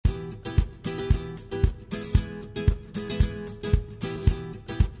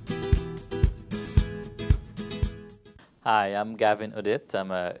Hi, I'm Gavin Oudit.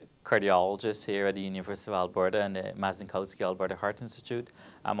 I'm a cardiologist here at the University of Alberta and the Mazankowski Alberta Heart Institute.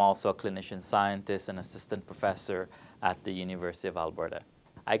 I'm also a clinician scientist and assistant professor at the University of Alberta.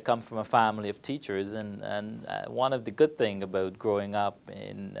 I come from a family of teachers, and one of the good things about growing up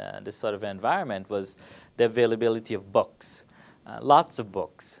in this sort of environment was the availability of books. Lots of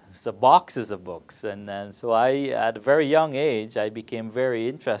books, so boxes of books. And so at a very young age, I became very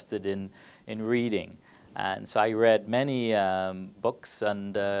interested in reading. And so I read many books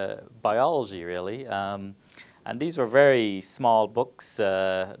on biology, really. And these were very small books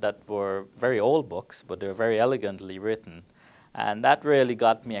that were very old books, but they were very elegantly written. And that really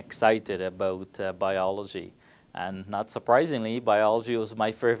got me excited about biology. And not surprisingly, biology was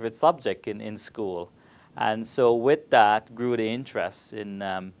my favorite subject in school. And so with that grew the interest in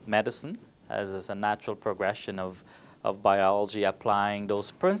medicine as a natural progression of biology, applying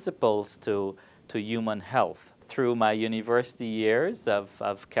those principles to human health. Through my university years,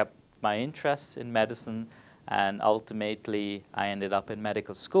 I've kept my interest in medicine, and ultimately I ended up in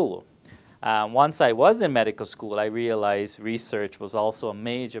medical school. Once I was in medical school, I realized research was also a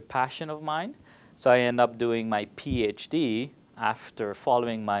major passion of mine. So I ended up doing my PhD after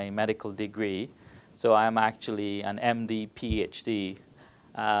following my medical degree. So I'm actually an MD PhD.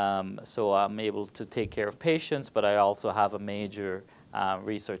 So I'm able to take care of patients, but I also have a major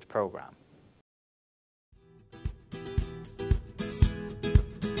research program.